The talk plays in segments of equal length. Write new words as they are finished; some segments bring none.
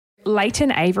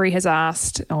Leighton Avery has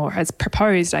asked, or has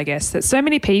proposed, I guess, that so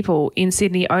many people in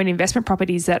Sydney own investment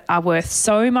properties that are worth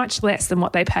so much less than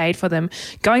what they paid for them,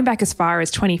 going back as far as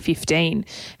 2015.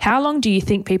 How long do you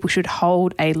think people should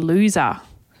hold a loser?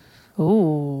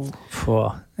 Ooh.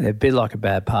 They're a bit like a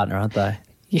bad partner, aren't they?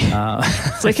 Yeah.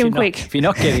 Flick them quick. If you're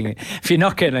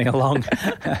not getting along.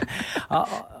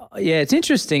 Yeah, it's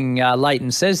interesting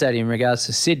Leighton says that in regards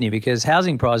to Sydney, because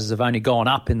housing prices have only gone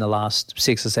up in the last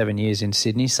 6 or 7 years in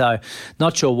Sydney, so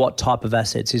not sure what type of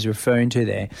assets he's referring to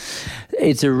there.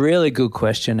 It's a really good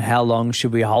question. How long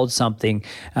should we hold something?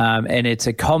 And it's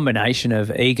a combination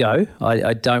of ego.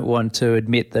 I don't want to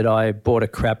admit that I bought a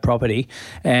crap property,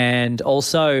 and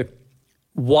also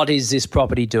what is this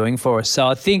property doing for us? So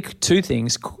I think two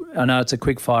things. I know it's a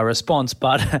quick fire response,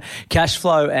 but cash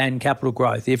flow and capital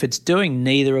growth. If it's doing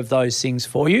neither of those things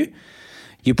for you,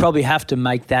 you probably have to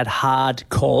make that hard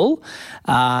call,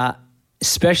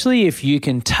 especially if you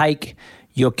can take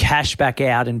your cash back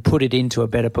out and put it into a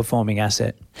better performing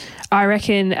asset. I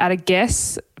reckon at a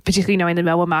guess, particularly knowing the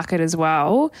Melbourne market as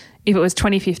well, if it was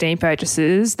 2015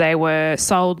 purchases, they were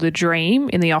sold the dream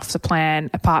in the off-the-plan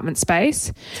apartment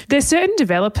space. There's certain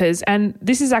developers, and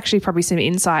this is actually probably some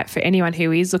insight for anyone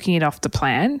who is looking at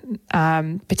off-the-plan,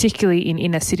 particularly in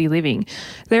inner city living.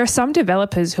 There are some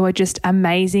developers who are just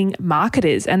amazing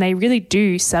marketers, and they really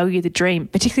do sell you the dream,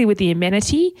 particularly with the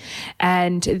amenity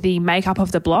and the makeup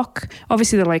of the block.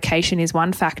 Obviously, the location is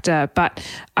one factor, but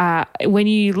when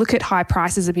you look at high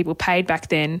prices that people paid back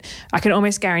then, I can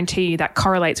almost guarantee you that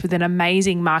correlates with an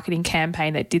amazing marketing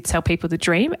campaign that did sell people the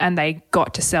dream, and they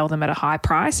got to sell them at a high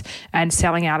price, and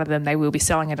selling out of them, they will be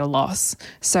selling at a loss.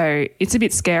 So it's a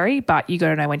bit scary, but you got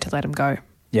to know when to let them go.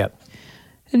 Yep.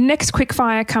 The next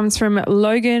quickfire comes from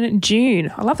Logan June.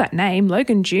 I love that name,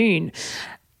 Logan June.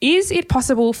 Is it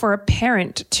possible for a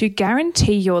parent to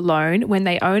guarantee your loan when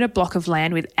they own a block of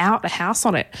land without a house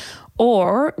on it,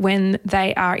 or when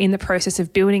they are in the process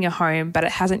of building a home but it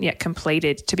hasn't yet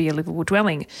completed to be a livable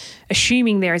dwelling,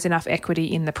 assuming there is enough equity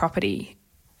in the property?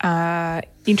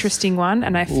 Interesting one,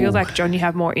 and I feel like, John, you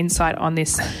have more insight on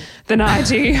this than I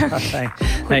do.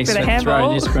 Thanks for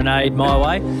throwing this grenade my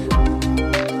way.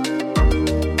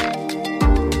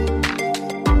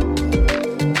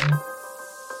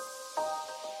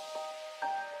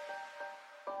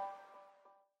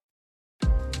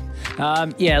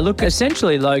 Look,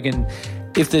 essentially, Logan,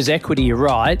 if there's equity, you're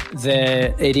right,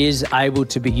 it is able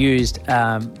to be used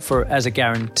as a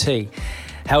guarantee.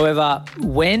 However,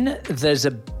 when there's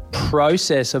a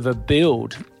process of a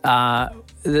build,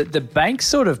 the bank's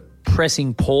sort of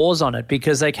pressing pause on it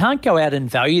because they can't go out and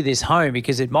value this home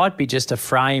because it might be just a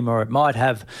frame, or it might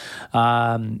have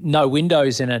no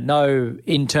windows in it, no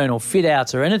internal fit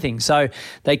outs or anything. So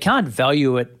they can't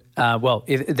value it.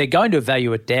 If they're going to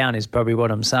value it down is probably what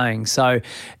I'm saying. So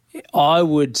I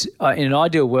would, in an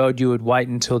ideal world, you would wait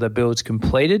until the build's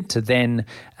completed to then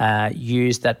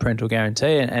use that parental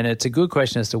guarantee. And it's a good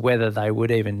question as to whether they would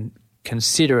even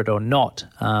consider it or not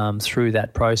through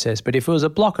that process. But if it was a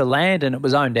block of land and it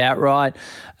was owned outright,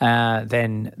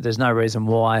 then there's no reason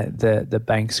why the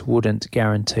banks wouldn't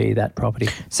guarantee that property.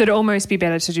 So it'd almost be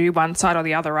better to do one side or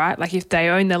the other, right? Like if they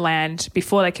own the land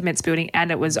before they commence building and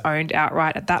it was owned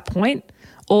outright at that point,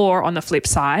 or on the flip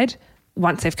side,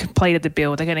 once they've completed the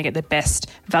build, they're going to get the best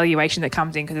valuation that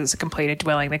comes in because it's a completed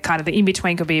dwelling. The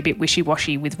in-between could be a bit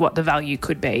wishy-washy with what the value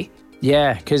could be.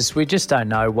 Yeah, because we just don't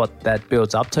know what that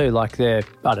builds up to. Like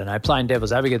playing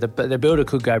devil's advocate, the builder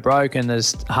could go broke and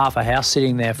there's half a house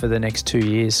sitting there for the next 2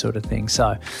 years sort of thing.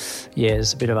 So, yeah,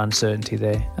 there's a bit of uncertainty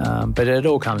there. But it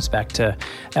all comes back to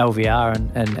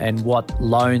LVR and what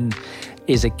loan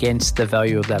is against the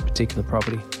value of that particular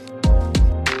property.